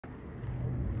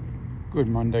Good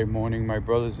Monday morning, my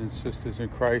brothers and sisters in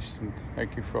Christ, and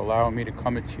thank you for allowing me to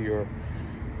come into your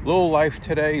little life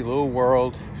today, little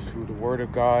world, through the Word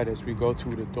of God as we go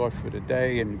through the thought for the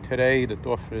day. And today, the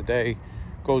thought for the day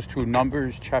goes through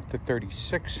Numbers chapter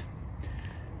 36.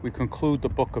 We conclude the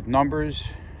book of Numbers,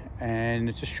 and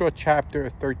it's a short chapter,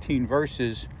 13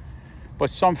 verses, but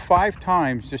some 5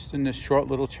 times just in this short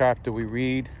little chapter we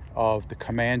read of the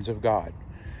commands of God.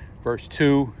 Verse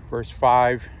 2, verse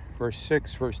 5, verse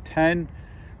 6, verse 10,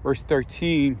 verse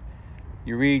 13,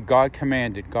 you read God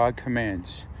commanded, God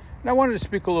commands. And I wanted to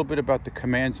speak a little bit about the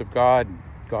commands of God,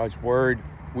 God's word.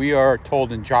 We are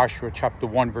told in Joshua chapter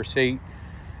 1, verse 8,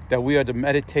 that we are to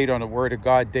meditate on the word of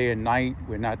God day and night.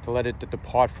 We're not to let it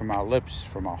depart from our lips,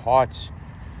 from our hearts.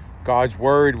 God's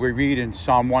word, we read in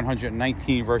Psalm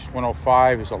 119, verse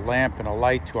 105, is a lamp and a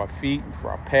light to our feet and for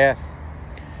our path.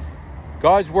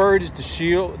 God's word is the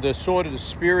shield, the sword of the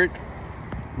Spirit,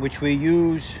 which we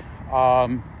use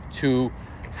to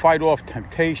fight off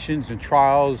temptations and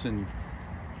trials and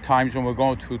times when we're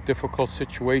going through difficult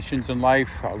situations in life.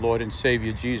 Our Lord and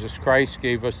Savior Jesus Christ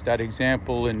gave us that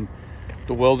example in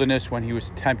the wilderness when he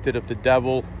was tempted of the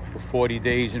devil for 40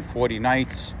 days and 40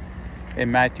 nights. In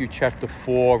Matthew chapter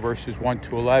 4, verses 1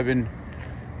 to 11,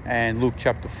 and Luke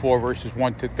chapter 4, verses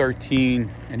 1 to 13.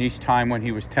 And each time when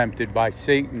he was tempted by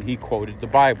Satan, he quoted the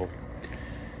Bible.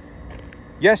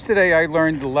 Yesterday, I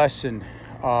learned the lesson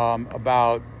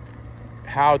about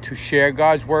how to share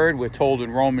God's word. We're told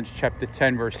in Romans chapter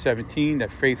 10, verse 17,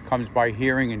 that faith comes by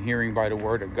hearing and hearing by the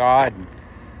word of God. And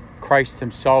Christ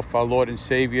himself, our Lord and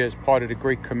Savior, as part of the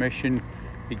Great Commission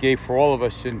he gave for all of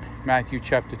us in Matthew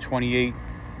chapter 28,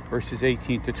 verses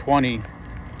 18 to 20,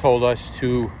 told us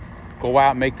to go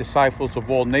out and make disciples of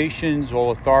all nations.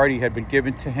 All authority had been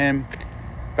given to him,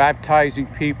 baptizing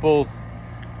people,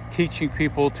 teaching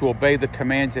people to obey the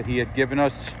commands that he had given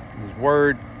us in his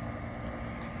word.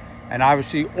 And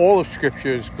obviously all of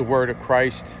Scripture is the word of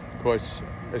Christ, because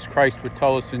as Christ would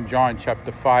tell us in John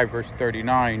chapter 5, verse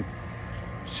 39,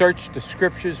 search the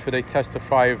Scriptures, for they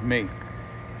testify of me.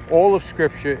 All of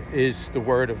Scripture is the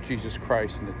word of Jesus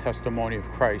Christ and the testimony of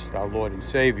Christ, our Lord and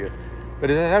Savior.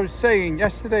 But as I was saying,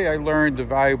 yesterday I learned a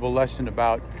valuable lesson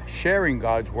about sharing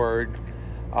God's word.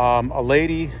 A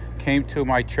lady came to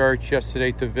my church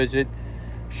yesterday to visit.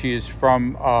 She is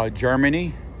from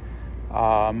Germany.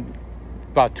 About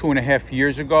 2.5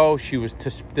 years ago, she was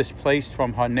displaced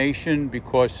from her nation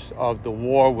because of the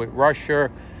war with Russia,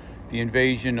 the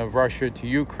invasion of Russia to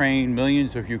Ukraine.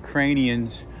 Millions of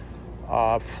Ukrainians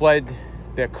fled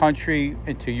their country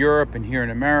into Europe and here in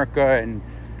America, and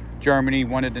Germany,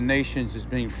 one of the nations, is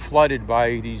being flooded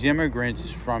by these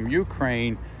immigrants from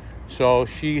Ukraine. So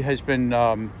she has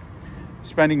been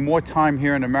spending more time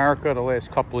here in America the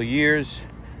last couple of years.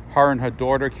 Her and her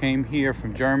daughter came here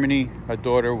from Germany. Her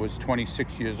daughter was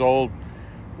 26 years old.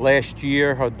 Last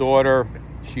year, her daughter,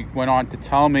 she went on to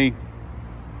tell me,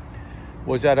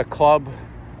 was at a club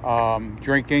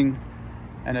drinking,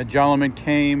 and a gentleman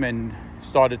came and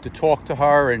started to talk to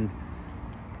her and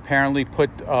apparently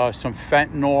put some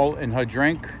fentanyl in her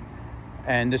drink.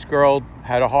 And this girl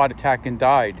had a heart attack and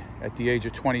died at the age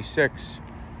of 26.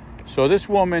 So this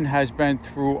woman has been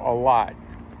through a lot,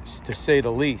 to say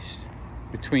the least,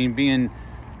 between being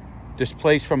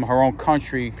displaced from her own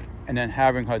country and then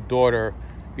having her daughter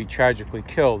be tragically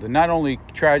killed. And not only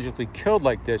tragically killed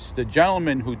like this, the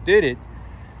gentleman who did it,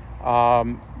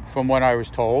 from what I was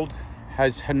told,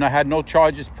 has had no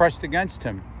charges pressed against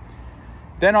him.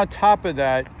 Then on top of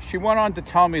that, she went on to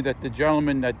tell me that the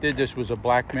gentleman that did this was a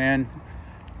black man.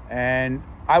 And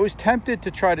I was tempted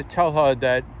to try to tell her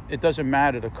that it doesn't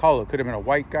matter the color. It could have been a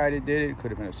white guy that did it. It could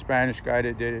have been a Spanish guy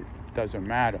that did it. It doesn't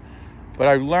matter. But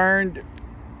I learned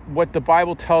what the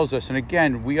Bible tells us. And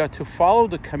again, we are to follow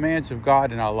the commands of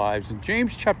God in our lives. In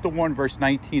James chapter 1, verse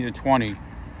 19 and 20,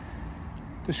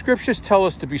 the scriptures tell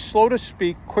us to be slow to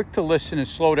speak, quick to listen, and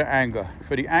slow to anger.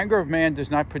 For the anger of man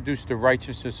does not produce the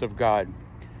righteousness of God.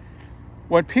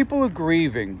 When people are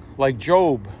grieving, like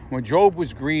Job, when Job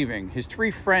was grieving, his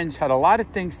 3 friends had a lot of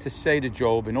things to say to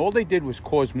Job, and all they did was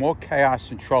cause more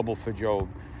chaos and trouble for Job.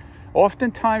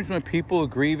 Oftentimes when people are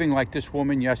grieving like this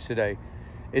woman yesterday,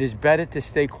 it is better to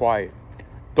stay quiet.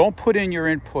 Don't put in your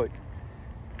input.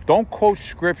 Don't quote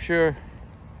scripture.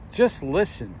 Just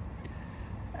listen.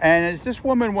 And as this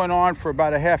woman went on for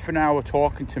about a half an hour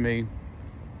talking to me,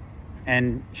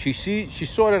 and she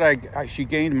saw that she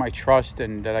gained my trust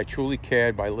and that I truly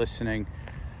cared by listening,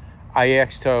 I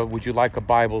asked her, would you like a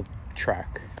Bible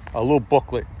tract, a little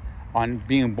booklet on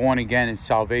being born again and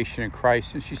salvation in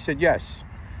Christ? And she said yes.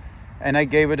 And I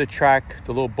gave her the tract,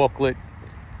 the little booklet,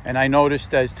 And I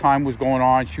noticed as time was going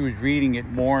on, she was reading it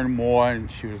more and more, and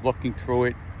she was looking through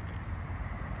it.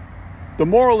 The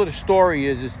moral of the story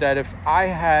is that if I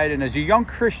had, and as a young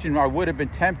Christian, I would have been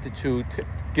tempted to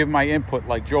give my input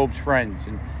like Job's friends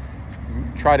and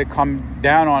try to come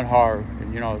down on her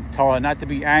and, tell her not to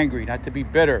be angry, not to be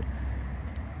bitter.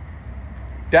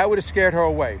 That would have scared her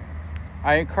away.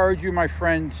 I encourage you, my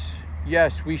friends,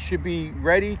 yes, we should be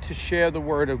ready to share the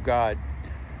word of God.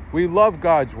 We love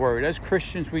God's word. As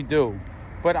Christians, we do.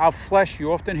 But our flesh,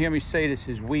 you often hear me say this,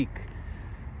 is weak.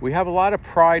 We have a lot of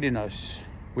pride in us.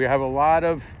 We have a lot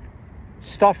of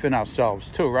stuff in ourselves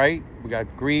too, right? We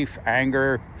got grief,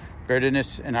 anger,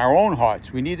 bitterness in our own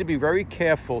hearts. We need to be very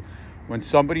careful when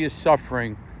somebody is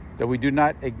suffering that we do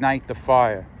not ignite the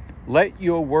fire. Let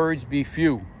your words be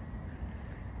few.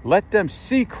 Let them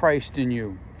see Christ in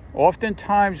you.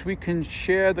 Oftentimes we can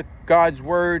share God's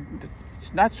word.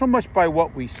 It's not so much by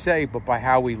what we say, but by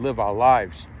how we live our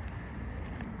lives.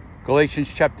 Galatians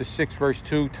chapter 6, verse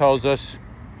 2 tells us,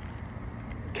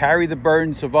 carry the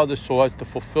burdens of others so as to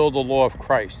fulfill the law of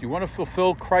Christ. You want to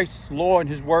fulfill Christ's law and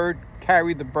his word?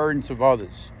 Carry the burdens of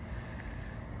others.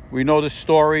 We know the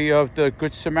story of the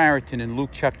Good Samaritan in Luke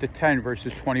chapter 10,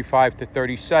 verses 25 to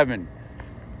 37.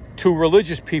 Two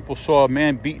religious people saw a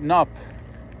man beaten up.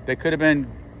 They could have been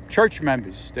church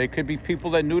members. They could be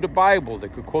people that knew the Bible. They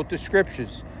could quote the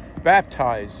scriptures,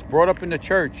 baptized, brought up in the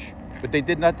church, but they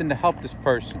did nothing to help this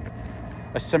person.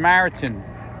 A Samaritan,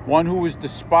 one who was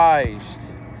despised,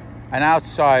 an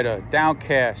outsider,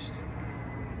 downcast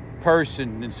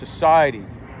person in society,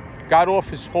 got off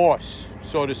his horse,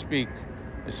 so to speak.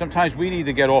 And sometimes we need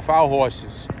to get off our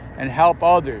horses and help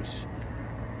others.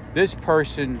 This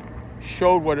person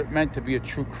showed what it meant to be a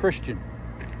true Christian.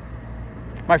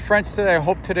 My friends, today, I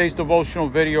hope today's devotional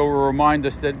video will remind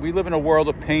us that we live in a world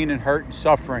of pain and hurt and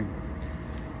suffering.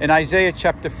 In Isaiah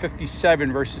chapter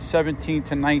 57, verses 17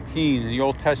 to 19 in the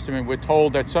Old Testament, we're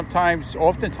told that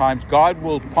oftentimes, God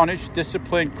will punish,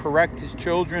 discipline, correct his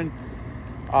children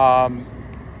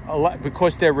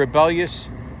because they're rebellious.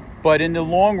 But in the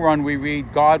long run, we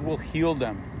read, God will heal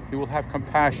them. He will have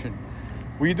compassion.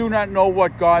 We do not know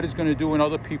what God is going to do in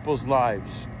other people's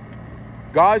lives.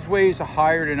 God's ways are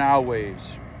higher than our ways.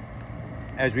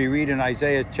 As we read in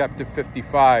Isaiah chapter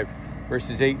 55,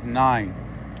 verses 8 and 9.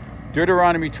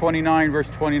 Deuteronomy 29, verse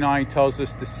 29 tells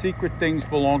us the secret things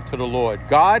belong to the Lord.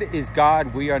 God is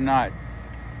God, we are not.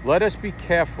 Let us be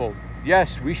careful.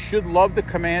 Yes, we should love the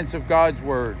commands of God's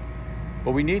word,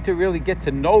 but we need to really get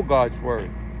to know God's word.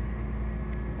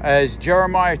 As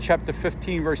Jeremiah chapter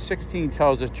 15, verse 16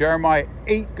 tells us, Jeremiah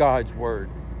ate God's word.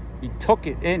 He took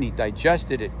it in, he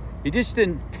digested it. He just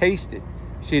didn't taste it.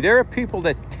 See, there are people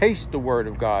that taste the word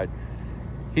of God.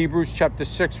 Hebrews chapter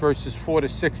 6, verses 4 to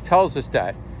 6 tells us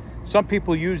that. Some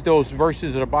people use those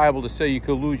verses of the Bible to say you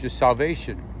could lose your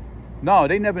salvation. No,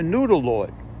 they never knew the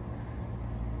Lord.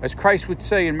 As Christ would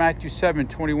say in Matthew 7,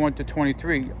 21 to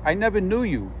 23, I never knew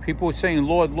you. People were saying,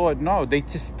 Lord, Lord. No, they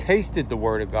just tasted the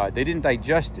word of God. They didn't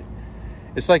digest it.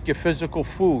 It's like your physical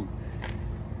food.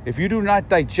 If you do not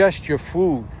digest your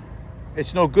food,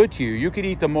 it's no good to you. You could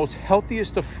eat the most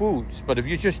healthiest of foods, but if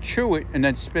you just chew it and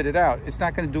then spit it out, it's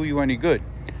not going to do you any good.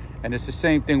 And it's the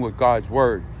same thing with God's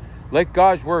word. Let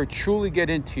God's word truly get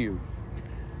into you.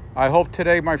 I hope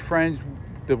today, my friends,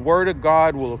 the word of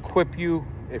God will equip you.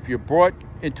 If you're brought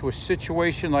into a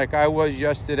situation like I was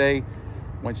yesterday,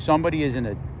 when somebody is in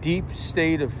a deep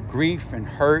state of grief and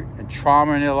hurt and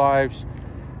trauma in their lives,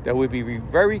 that we be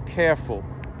very careful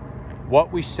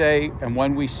what we say and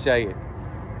when we say it.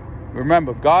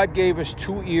 Remember, God gave us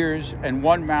 2 ears and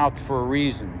 1 mouth for a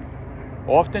reason.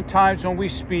 Oftentimes when we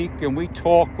speak and we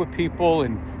talk with people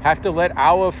and have to let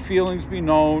our feelings be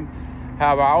known,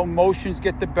 have our emotions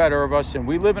get the better of us, and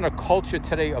we live in a culture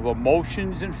today of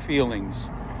emotions and feelings,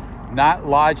 not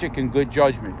logic and good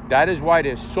judgment. That is why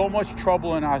there's so much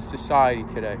trouble in our society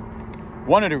today.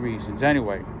 One of the reasons,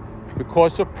 anyway.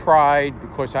 Because of pride,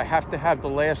 because I have to have the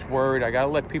last word, I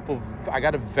got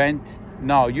to vent.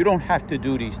 No, you don't have to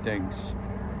do these things.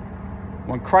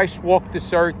 When Christ walked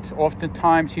this earth,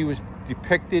 oftentimes he was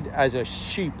depicted as a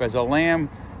sheep, as a lamb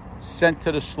sent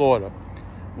to the slaughter.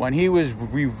 When he was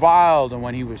reviled and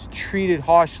when he was treated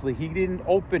harshly, he didn't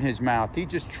open his mouth. He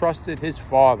just trusted his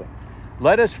Father.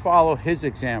 Let us follow his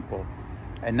example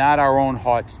and not our own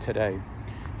hearts today.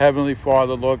 Heavenly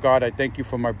Father, Lord God, I thank you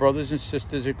for my brothers and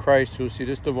sisters in Christ who see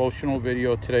this devotional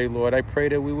video today, Lord. I pray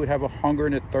that we would have a hunger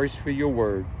and a thirst for your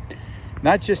word.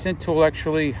 Not just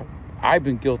intellectually. I've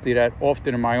been guilty of that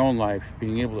often in my own life,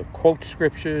 being able to quote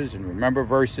scriptures and remember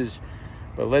verses,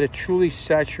 but let it truly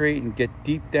saturate and get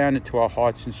deep down into our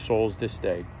hearts and souls this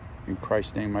day. In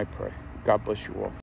Christ's name I pray. God bless you all.